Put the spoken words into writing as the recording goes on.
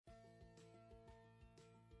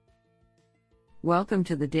Welcome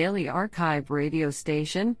to the Daily Archive radio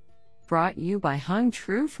station, brought you by Hung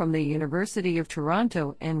Tru from the University of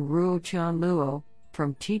Toronto and Ruo Chan Luo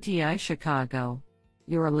from TTI Chicago.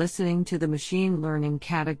 You are listening to the Machine Learning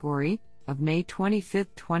category of May 25,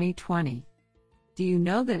 2020. Do you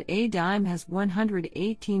know that a dime has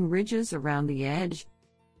 118 ridges around the edge?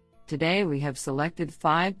 Today we have selected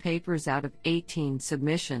 5 papers out of 18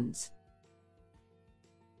 submissions.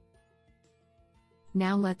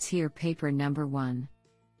 Now let's hear paper number 1.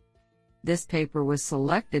 This paper was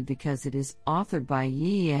selected because it is authored by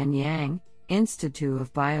Yiyan Yang, Institute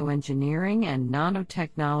of Bioengineering and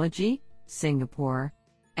Nanotechnology, Singapore,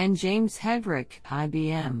 and James Hedrick,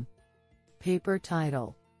 IBM. Paper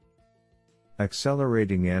title: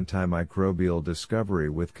 Accelerating Antimicrobial Discovery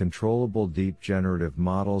with Controllable Deep Generative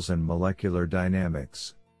Models and Molecular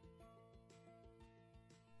Dynamics.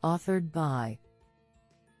 Authored by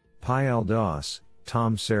Payal Das,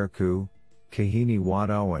 Tom Serku, Kahini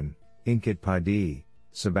Wadawan, Inkit Padi,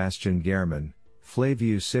 Sebastian Gehrman,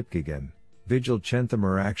 Flaviu Sipkigan, Vigil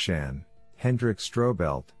Chenthamaraksham, Hendrik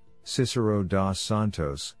Strobelt, Cicero dos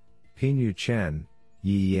Santos, Pinu Chen,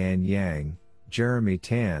 Yiyan Yang, Jeremy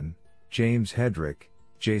Tan, James Hedrick,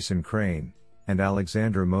 Jason Crane, and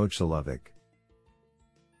Alexandra Mojsilovic.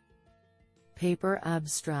 Paper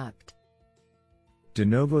abstract: De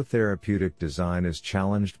novo therapeutic design is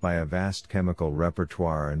challenged by a vast chemical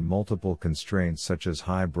repertoire and multiple constraints such as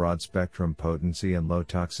high broad-spectrum potency and low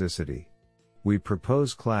toxicity. We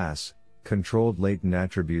propose class, controlled latent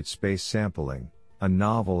attribute space sampling, a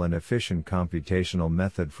novel and efficient computational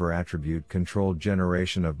method for attribute-controlled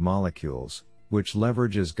generation of molecules, which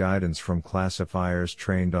leverages guidance from classifiers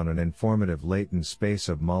trained on an informative latent space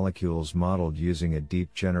of molecules modeled using a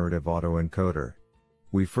deep generative autoencoder.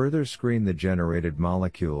 We further screen the generated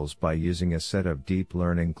molecules by using a set of deep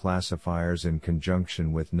learning classifiers in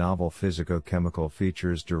conjunction with novel physicochemical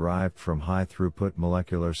features derived from high-throughput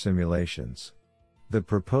molecular simulations. The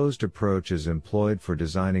proposed approach is employed for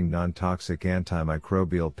designing non-toxic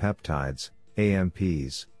antimicrobial peptides,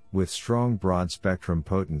 AMPs, with strong broad-spectrum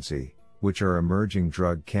potency, which are emerging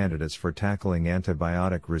drug candidates for tackling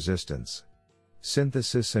antibiotic resistance.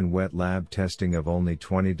 Synthesis and wet lab testing of only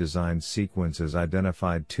 20 designed sequences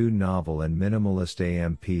identified 2 novel and minimalist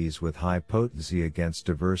AMPs with high potency against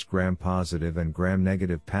diverse gram-positive and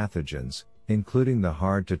gram-negative pathogens, including the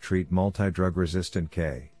hard-to-treat multidrug-resistant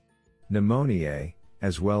K. pneumoniae,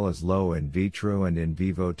 as well as low in vitro and in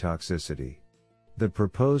vivo toxicity. The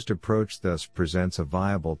proposed approach thus presents a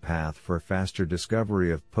viable path for faster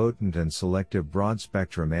discovery of potent and selective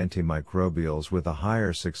broad-spectrum antimicrobials with a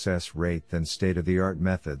higher success rate than state-of-the-art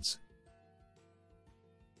methods.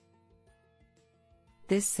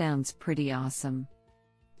 This sounds pretty awesome.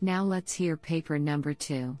 Now let's hear paper number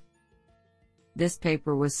 2. This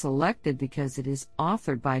paper was selected because it is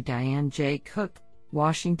authored by Diane J. Cook,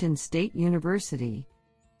 Washington State University.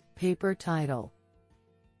 Paper title: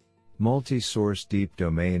 Multi-source deep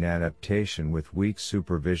domain adaptation with weak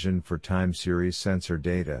supervision for time series sensor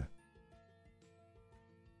data.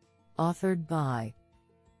 Authored by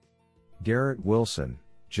Garrett Wilson,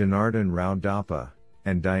 Janardhan Rao Dappa,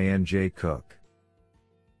 and Diane J. Cook.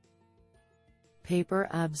 Paper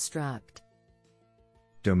abstract: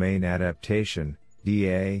 Domain adaptation,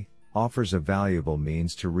 DA, offers a valuable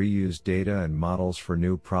means to reuse data and models for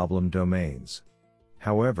new problem domains.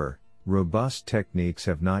 However, robust techniques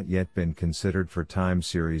have not yet been considered for time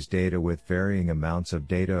series data with varying amounts of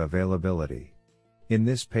data availability. In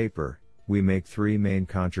this paper, we make 3 main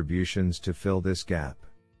contributions to fill this gap.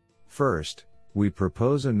 First, we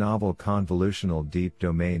propose a novel convolutional deep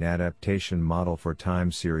domain adaptation model for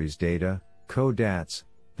time series data, CODATS,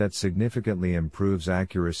 that significantly improves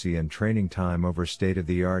accuracy and training time over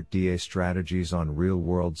state-of-the-art DA strategies on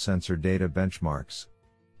real-world sensor data benchmarks.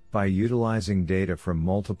 By utilizing data from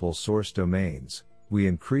multiple source domains, we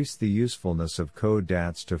increase the usefulness of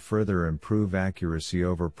CODATS to further improve accuracy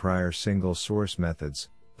over prior single-source methods,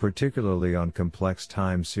 particularly on complex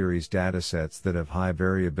time series datasets that have high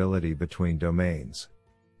variability between domains.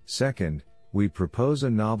 Second, we propose a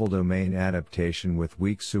novel domain adaptation with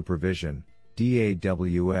weak supervision,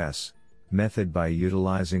 DAWS, method by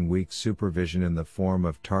utilizing weak supervision in the form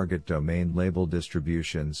of target domain label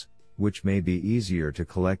distributions, which may be easier to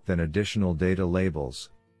collect than additional data labels.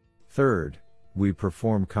 Third, we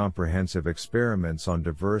perform comprehensive experiments on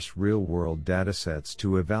diverse real-world datasets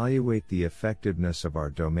to evaluate the effectiveness of our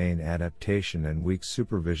domain adaptation and weak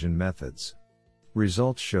supervision methods.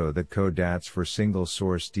 Results show that CODATS for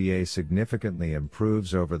single-source DA significantly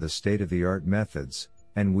improves over the state-of-the-art methods,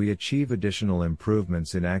 and we achieve additional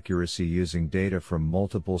improvements in accuracy using data from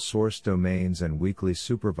multiple source domains and weakly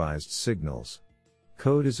supervised signals.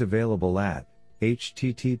 Code is available at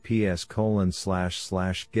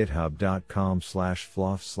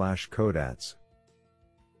https://github.com/flof/codats.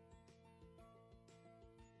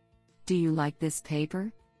 Do you like this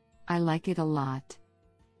paper? I like it a lot.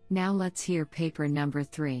 Now let's hear paper number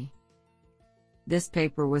 3. This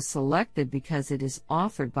paper was selected because it is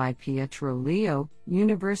authored by Pietro Leo,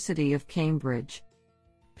 University of Cambridge.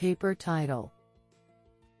 Paper title: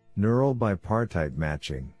 Neural bipartite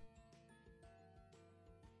matching.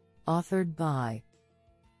 Authored by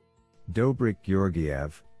Dobrik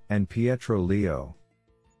Georgiev and Pietro Leo.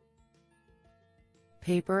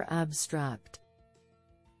 Paper abstract: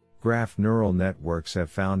 Graph neural networks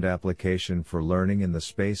have found application for learning in the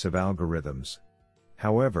space of algorithms.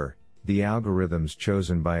 However, the algorithms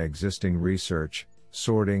chosen by existing research,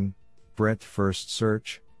 sorting, breadth-first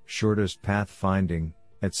search, shortest path finding,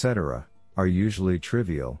 etc., are usually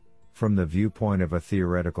trivial, from the viewpoint of a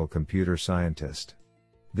theoretical computer scientist.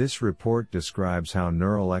 This report describes how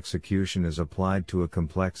neural execution is applied to a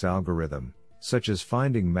complex algorithm, such as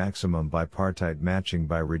finding maximum bipartite matching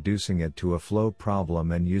by reducing it to a flow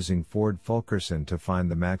problem and using Ford-Fulkerson to find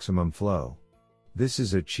the maximum flow. This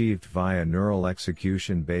is achieved via neural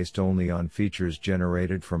execution based only on features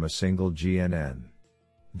generated from a single GNN.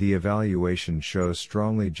 The evaluation shows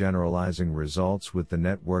strongly generalizing results, with the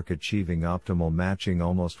network achieving optimal matching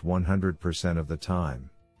almost 100% of the time.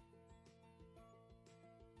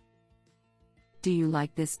 Do you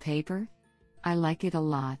like this paper? I like it a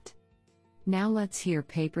lot. Now let's hear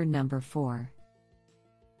paper number 4.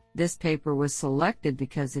 This paper was selected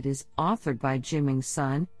because it is authored by Jiming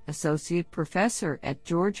Sun, Associate Professor at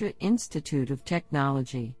Georgia Institute of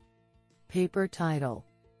Technology. Paper title: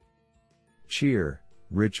 Cheer,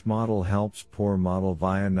 Rich Model Helps Poor Model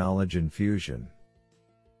via Knowledge Infusion.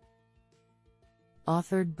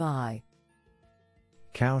 Authored by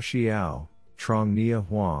Cao Xiao, Trong-Nia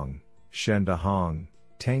Huang, Shenda Hong,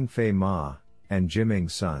 Tangfei Ma, and Jiming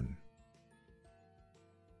Sun.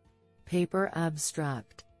 Paper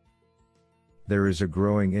abstract: There is a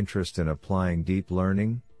growing interest in applying deep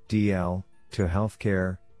learning, DL, to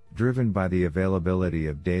healthcare, driven by the availability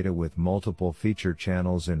of data with multiple feature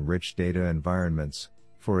channels in rich data environments,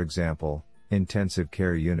 for example, intensive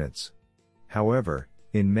care units. However,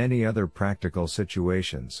 in many other practical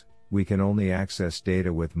situations, we can only access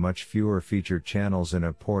data with much fewer feature channels in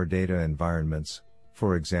a poor data environments,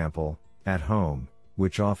 for example, at home,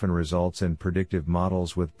 which often results in predictive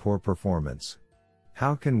models with poor performance.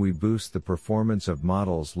 How can we boost the performance of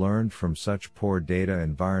models learned from such poor data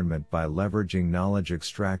environment by leveraging knowledge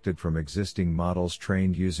extracted from existing models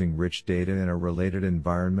trained using rich data in a related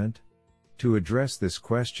environment? To address this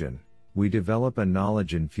question, we develop a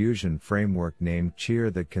knowledge infusion framework named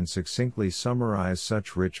Cheer that can succinctly summarize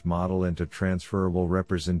such rich model into transferable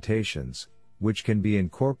representations, which can be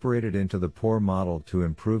incorporated into the poor model to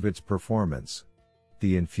improve its performance.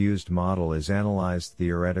 The infused model is analyzed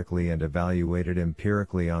theoretically and evaluated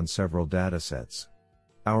empirically on several datasets.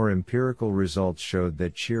 Our empirical results showed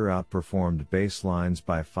that Cheer outperformed baselines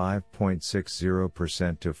by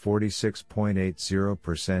 5.60% to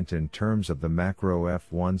 46.80% in terms of the macro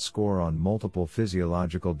F1 score on multiple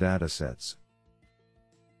physiological datasets.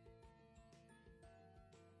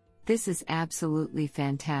 This is absolutely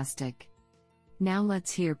fantastic. Now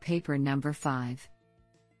let's hear paper number 5.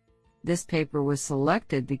 This paper was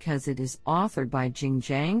selected because it is authored by Jing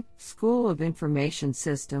Zhang, School of Information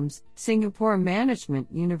Systems, Singapore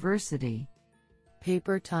Management University.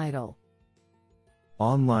 Paper title: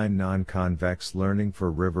 Online Non-Convex Learning for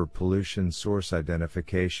River Pollution Source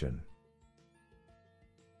Identification.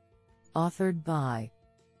 Authored by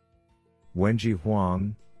Wenji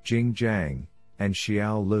Huang, Jing Zhang, and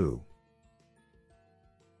Xiao Lu.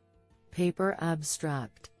 Paper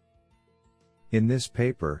abstract: In this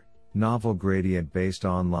paper, novel gradient-based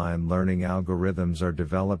online learning algorithms are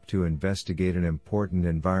developed to investigate an important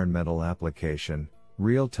environmental application,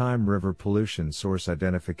 real-time river pollution source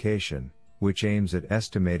identification, which aims at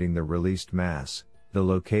estimating the released mass, the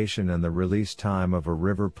location and the release time of a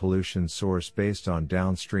river pollution source based on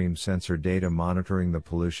downstream sensor data monitoring the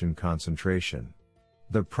pollution concentration.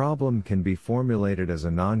 The problem can be formulated as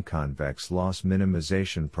a non-convex loss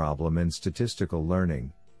minimization problem in statistical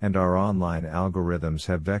learning, and our online algorithms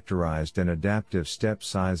have vectorized and adaptive step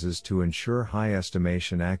sizes to ensure high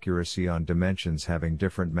estimation accuracy on dimensions having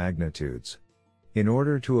different magnitudes. In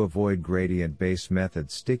order to avoid gradient-based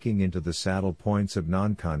methods sticking into the saddle points of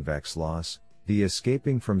non-convex loss, the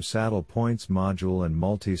escaping from saddle points module and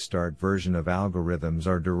multi-start version of algorithms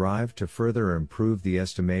are derived to further improve the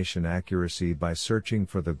estimation accuracy by searching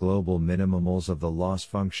for the global minimums of the loss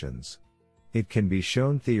functions. It can be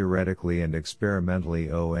shown theoretically and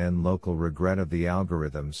experimentally on local regret of the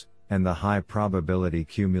algorithms, and the high probability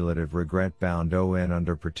cumulative regret bound on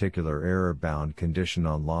under particular error bound condition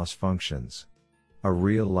on loss functions. A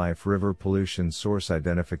real-life river pollution source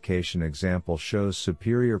identification example shows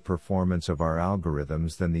superior performance of our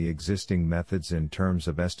algorithms than the existing methods in terms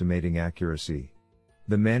of estimating accuracy.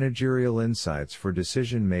 The managerial insights for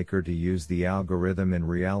decision maker to use the algorithm in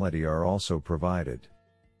reality are also provided.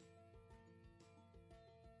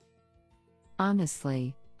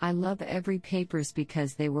 Honestly, I love every papers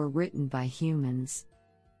because they were written by humans.